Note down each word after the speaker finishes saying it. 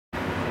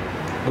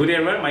Good day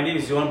everyone, my name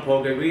is Johann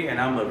Paul Gregory and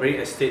I'm a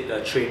real estate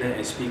trainer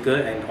and speaker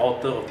and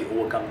author of the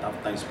Overcome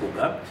Tough Times book.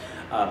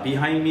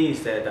 Behind me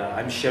is that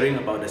I'm sharing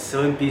about the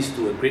 7 P's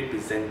to a great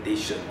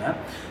presentation.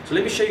 So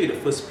let me show you the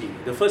first P.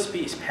 The first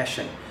P is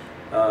passion.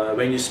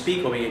 When you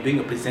speak or when you're doing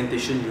a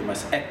presentation, you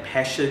must add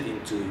passion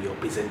into your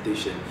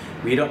presentation.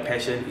 Without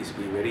passion, it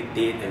will be very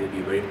dead and will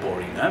be very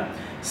boring.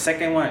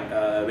 Second one,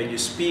 when you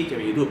speak and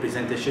when you do a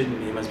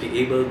presentation, you must be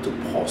able to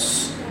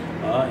pause.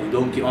 You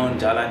don't keep on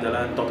jalan,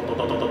 talk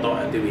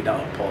until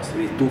without a pause.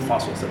 It is too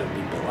fast for certain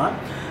people.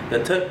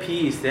 The third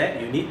P is that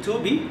you need to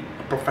be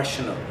a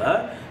professional.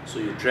 So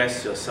you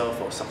dress yourself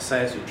for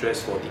success, you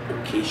dress for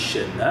the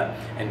occasion,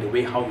 and the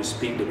way how you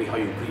speak, the way how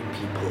you greet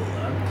people.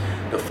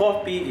 The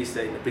fourth P is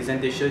that in the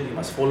presentation, you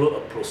must follow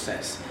a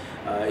process.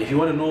 If you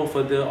want to know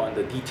further on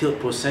the detailed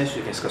process,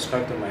 you can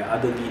subscribe to my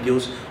other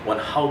videos on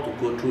how to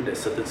go through that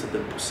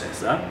certain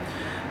process.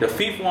 The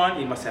fifth one,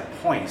 you must have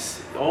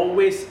points.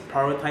 Always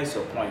prioritize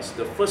your points.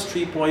 The first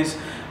 3 points,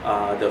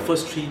 the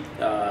first 3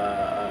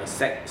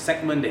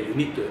 segment that you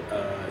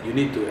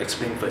need to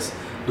explain first.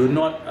 Do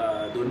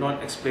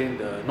not explain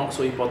the not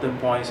so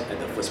important points at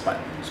the first part.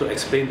 So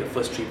explain the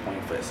first 3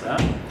 points first.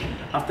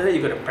 After that,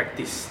 you got to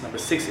practice. Number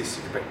 6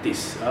 is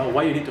practice.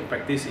 Why you need to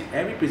practice? In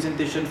every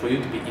presentation, for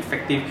you to be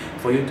effective,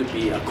 for you to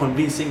be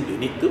convincing, you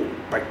need to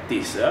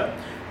practice.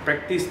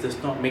 Practice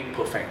does not make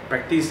perfect.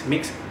 Practice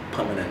makes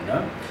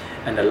permanent.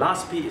 And the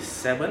last P is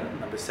 7.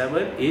 Number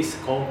 7 is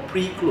called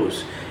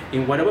pre-close.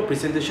 In whatever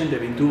presentation that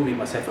we do, we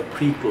must have a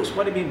pre-close.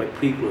 What do you mean by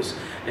pre-close?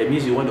 That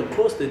means you want to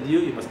close the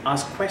deal, you must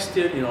ask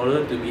questions in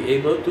order to be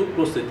able to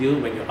close the deal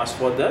when you ask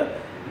for the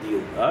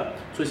deal.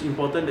 So it's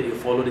important that you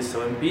follow the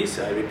 7 P's.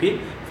 I repeat,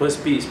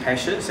 first P is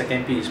passion,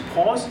 second P is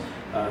pause,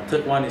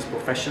 third one is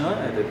professional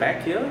at the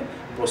back here,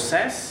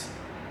 process,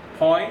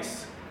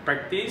 points,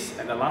 practice,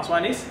 and the last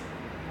one is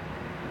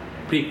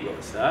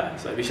pre-close.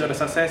 So I wish you all the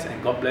success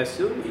and God bless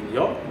you in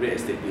your real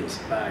estate deals.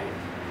 Bye.